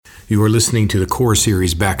You are listening to the Core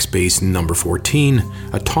Series Backspace number 14,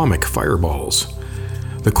 Atomic Fireballs.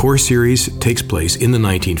 The Core Series takes place in the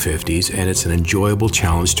 1950s, and it's an enjoyable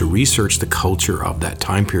challenge to research the culture of that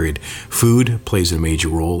time period. Food plays a major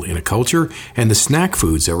role in a culture, and the snack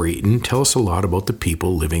foods that were eaten tell us a lot about the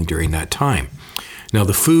people living during that time. Now,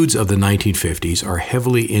 the foods of the 1950s are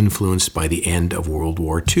heavily influenced by the end of World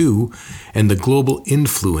War II and the global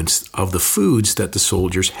influence of the foods that the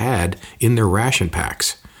soldiers had in their ration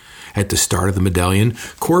packs. At the start of the Medallion,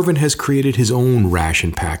 Corvan has created his own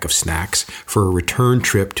ration pack of snacks for a return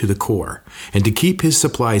trip to the Corps. And to keep his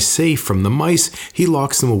supplies safe from the mice, he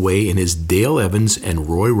locks them away in his Dale Evans and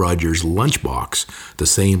Roy Rogers lunchbox, the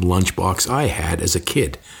same lunchbox I had as a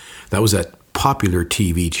kid. That was a popular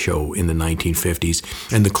TV show in the 1950s,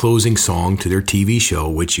 and the closing song to their TV show,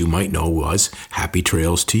 which you might know, was Happy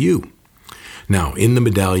Trails to You. Now, in the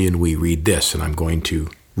Medallion, we read this, and I'm going to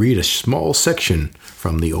read a small section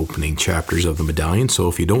from the opening chapters of the Medallion, so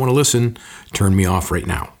if you don't want to listen, turn me off right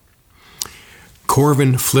now.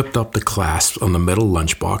 Corvan flipped up the clasps on the metal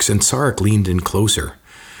lunchbox, and Tsarek leaned in closer.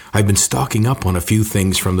 I've been stocking up on a few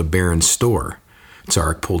things from the Baron's store.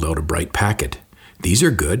 Tsarek pulled out a bright packet. These are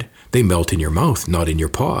good. They melt in your mouth, not in your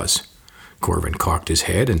paws. Corvan cocked his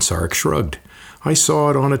head, and Tsarek shrugged. I saw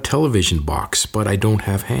it on a television box, but I don't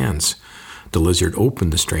have hands. The lizard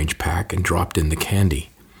opened the strange pack and dropped in the candy.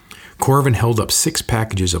 Corvan held up 6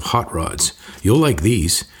 packages of hot rods. You'll like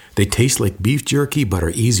these. They taste like beef jerky but are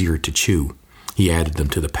easier to chew. He added them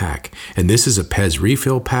to the pack. And this is a Pez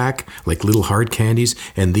refill pack, like little hard candies.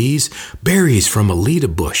 And these, berries from a Lita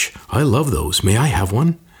bush. I love those. May I have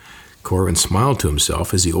one? Corvan smiled to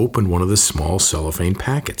himself as he opened one of the small cellophane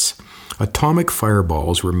packets. Atomic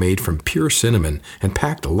fireballs were made from pure cinnamon and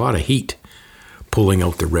packed a lot of heat. Pulling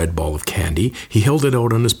out the red ball of candy, he held it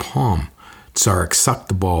out on his palm. Tsarek sucked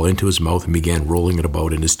the ball into his mouth and began rolling it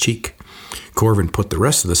about in his cheek. Corvan put the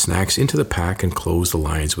rest of the snacks into the pack and closed the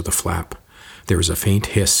lines with a flap. There was a faint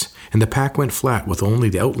hiss, and the pack went flat with only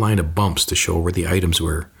the outline of bumps to show where the items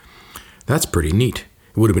were. That's pretty neat.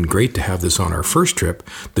 It would have been great to have this on our first trip.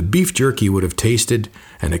 The beef jerky would have tasted.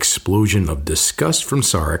 An explosion of disgust from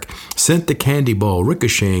Tsarek sent the candy ball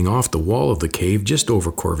ricocheting off the wall of the cave just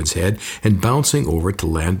over Corvan's head and bouncing over to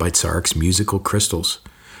land by Tsarek's musical crystals.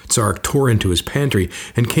 Tsarek tore into his pantry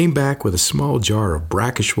and came back with a small jar of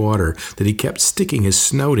brackish water that he kept sticking his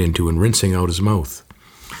snout into and rinsing out his mouth.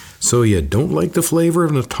 So you don't like the flavor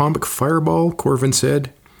of an atomic fireball? Corvan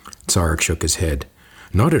said. Tsarek shook his head.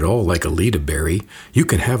 Not at all like a Lita berry. You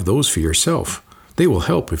can have those for yourself. They will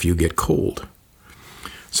help if you get cold.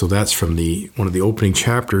 So that's from one of the opening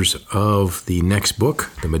chapters of the next book,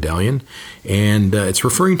 The Medallion, and it's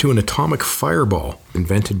referring to an atomic fireball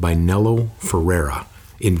invented by Nello Ferrara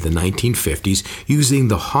in the 1950s using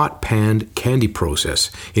the hot panned candy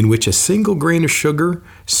process, in which a single grain of sugar,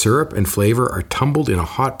 syrup, and flavor are tumbled in a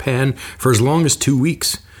hot pan for as long as 2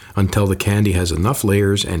 weeks until the candy has enough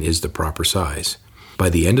layers and is the proper size.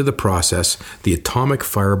 By the end of the process, the atomic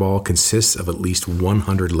fireball consists of at least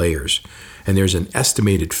 100 layers, and there's an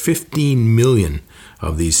estimated 15 million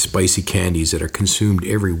of these spicy candies that are consumed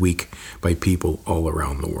every week by people all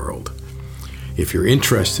around the world. If you're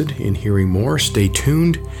interested in hearing more, stay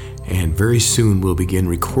tuned, and very soon we'll begin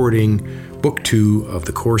recording Book 2 of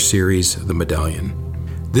the Core Series, The Medallion.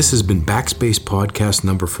 This has been Backspace Podcast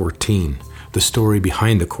number 14. The story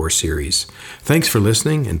behind the Core Series. Thanks for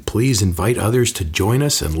listening, and please invite others to join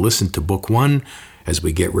us and listen to Book 1 as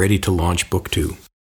we get ready to launch Book 2.